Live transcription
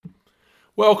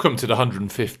Welcome to the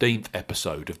 115th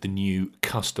episode of the new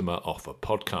Customer Offer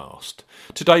podcast.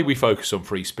 Today we focus on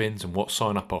free spins and what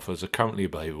sign-up offers are currently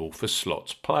available for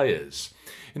slots players.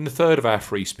 In the third of our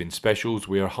free spin specials,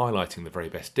 we are highlighting the very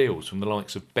best deals from the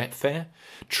likes of Betfair,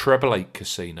 Treble 8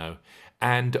 Casino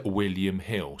and William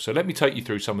Hill. So let me take you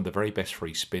through some of the very best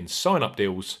free spin sign-up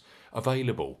deals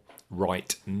available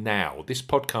right now. This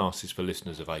podcast is for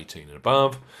listeners of 18 and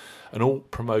above, and all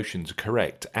promotions are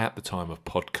correct at the time of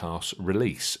podcast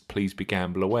release. Please be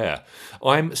gamble aware.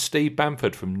 I'm Steve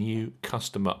Bamford from New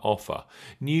Customer Offer.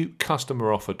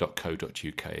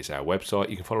 newcustomeroffer.co.uk is our website.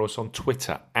 You can follow us on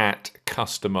Twitter at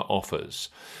Customer Offers.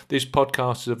 This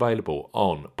podcast is available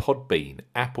on Podbean,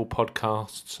 Apple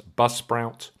Podcasts,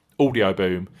 Buzzsprout,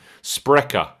 Audioboom,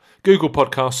 Spreaker, Google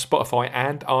Podcasts, Spotify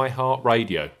and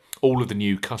iHeartRadio. All of the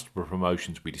new customer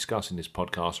promotions we discuss in this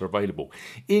podcast are available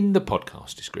in the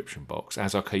podcast description box,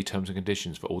 as are key terms and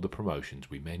conditions for all the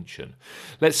promotions we mention.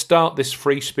 Let's start this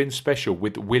free spin special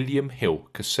with William Hill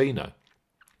Casino.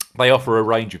 They offer a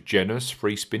range of generous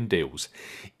free spin deals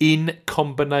in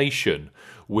combination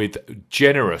with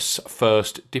generous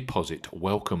first deposit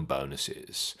welcome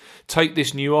bonuses. Take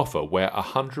this new offer where a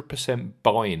 100%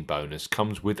 buy-in bonus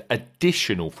comes with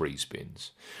additional free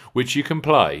spins, which you can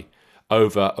play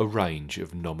over a range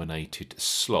of nominated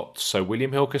slots. So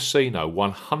William Hill Casino,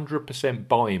 100%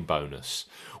 buy-in bonus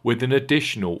with an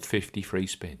additional 50 free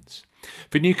spins.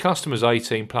 For new customers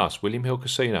 18 plus, William Hill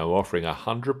Casino are offering a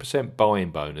 100% buy-in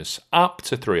bonus up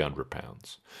to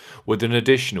 £300 with an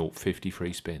additional 50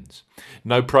 free spins.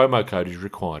 No promo code is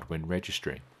required when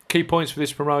registering. Key points for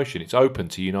this promotion: it's open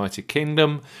to United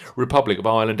Kingdom, Republic of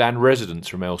Ireland and residents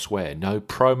from elsewhere. No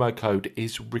promo code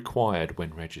is required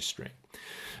when registering.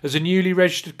 As a newly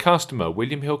registered customer,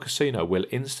 William Hill Casino will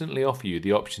instantly offer you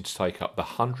the option to take up the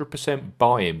 100%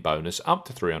 buy-in bonus up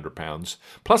to £300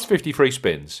 plus 50 free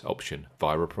spins option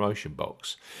via a promotion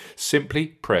box. Simply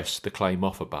press the claim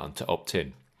offer button to opt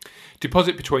in.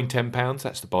 Deposit between £10,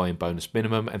 that's the buy-in bonus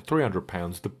minimum, and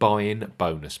 £300, the buy-in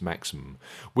bonus maximum,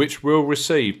 which will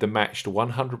receive the matched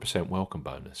 100% welcome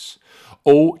bonus.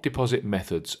 All deposit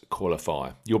methods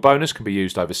qualify. Your bonus can be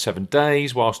used over 7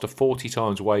 days, whilst a 40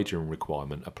 times wagering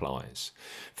requirement applies.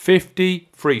 50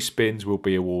 free spins will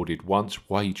be awarded once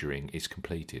wagering is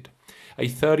completed. A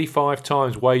 35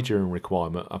 times wagering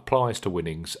requirement applies to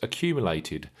winnings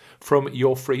accumulated from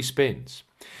your free spins.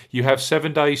 You have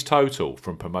 7 days total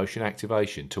from promotion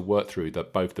activation to work through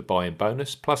both the buy-in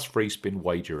bonus plus free spin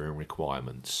wagering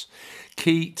requirements.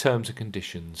 Key terms and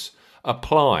conditions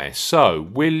apply. So,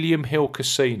 William Hill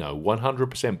Casino,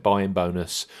 100% buy-in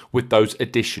bonus with those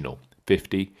additional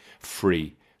 50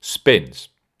 free spins.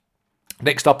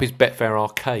 Next up is Betfair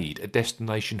Arcade, a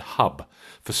destination hub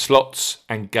for slots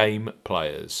and game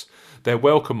players. Their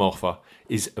welcome offer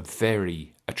is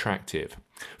very attractive.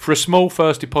 For a small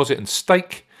first deposit and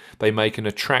stake, they make an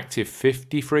attractive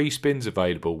 50 free spins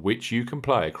available, which you can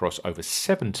play across over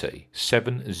 70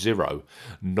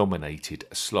 nominated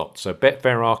slots. So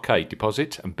Betfair Arcade,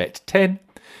 deposit and bet 10,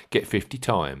 get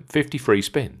 50 free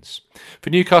spins. For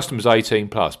new customers 18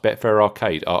 plus, Betfair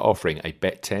Arcade are offering a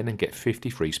bet 10 and get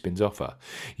 50 free spins offer.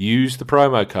 Use the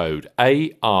promo code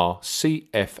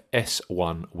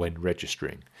ARCFS1 when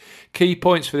registering. Key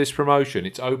points for this promotion: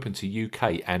 it's open to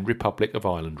UK and Republic of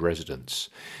Ireland residents.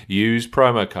 Use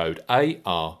promo code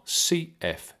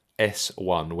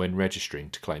ARCFS1 when registering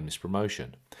to claim this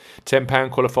promotion.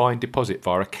 £10 qualifying deposit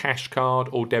via a cash card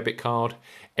or debit card,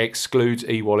 excludes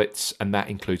e-wallets, and that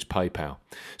includes PayPal.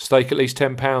 Stake at least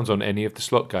 £10 on any of the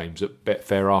slot games at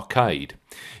Betfair Arcade.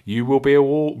 You will be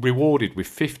rewarded with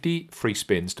 50 free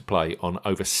spins to play on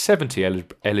over 70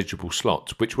 eligible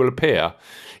slots, which will appear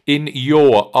in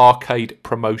your arcade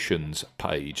promotions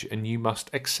page, and you must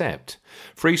accept.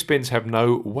 Free spins have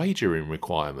no wagering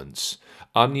requirements.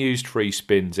 Unused free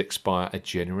spins expire a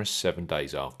generous 7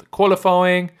 days after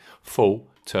qualifying. Full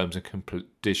terms and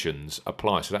conditions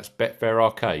apply. So that's Betfair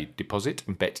Arcade. Deposit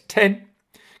and bet 10.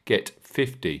 Get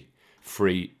 50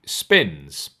 free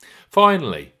spins.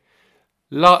 Finally,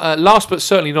 last but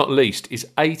certainly not least, is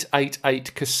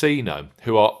 888 Casino,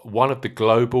 who are one of the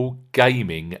global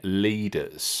gaming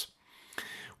leaders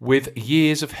with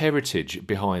years of heritage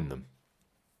behind them.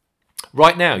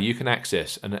 Right now, you can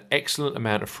access an excellent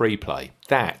amount of free play.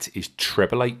 That is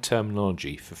Treble 8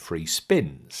 terminology for free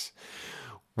spins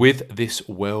with this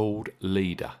world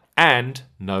leader, and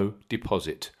no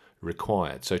deposit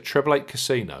required. So Treble 8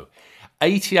 Casino,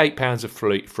 £88 of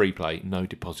free play, no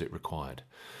deposit required.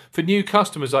 For new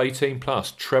customers 18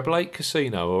 plus, Treble 8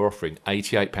 Casino are offering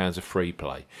 £88 of free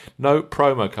play. No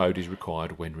promo code is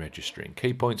required when registering.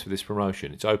 Key points for this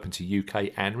promotion: it's open to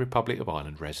UK and Republic of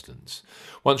Ireland residents.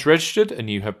 Once registered and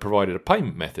you have provided a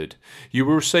payment method, you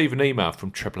will receive an email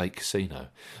from Treble 8 Casino.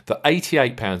 The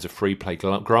 £88 of free play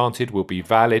granted will be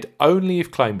valid only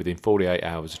if claimed within 48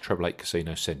 hours of Treble 8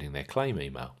 Casino sending their claim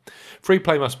email. Free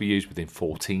play must be used within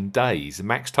 14 days. The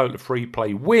max total of free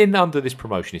play win under this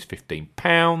promotion is £15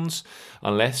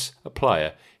 unless a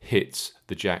player hits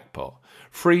the jackpot.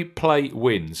 Free play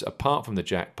wins apart from the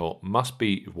jackpot must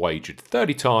be wagered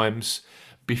 30 times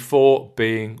before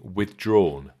being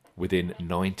withdrawn within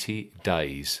 90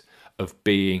 days of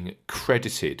being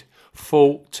credited.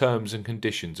 Full terms and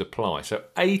conditions apply. So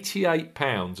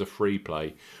 £88 of free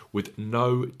play with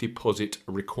no deposit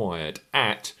required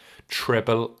at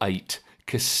Treble 8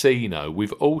 Casino.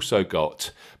 We've also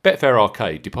got Betfair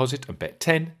Arcade deposit and bet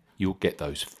 10. You'll get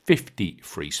those 50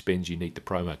 free spins. You need the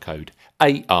promo code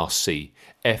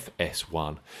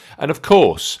ARCFS1. And of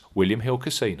course, William Hill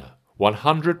Casino,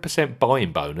 100%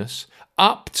 buy-in bonus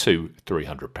up to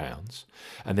 £300.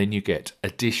 And then you get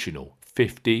additional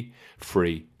 50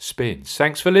 free spins.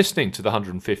 Thanks for listening to the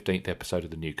 115th episode of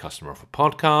the New Customer Offer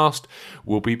podcast.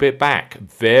 We'll be back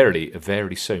very,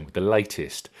 very soon with the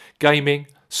latest gaming,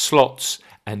 slots,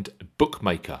 and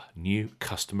bookmaker new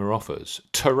customer offers.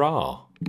 Ta-ra!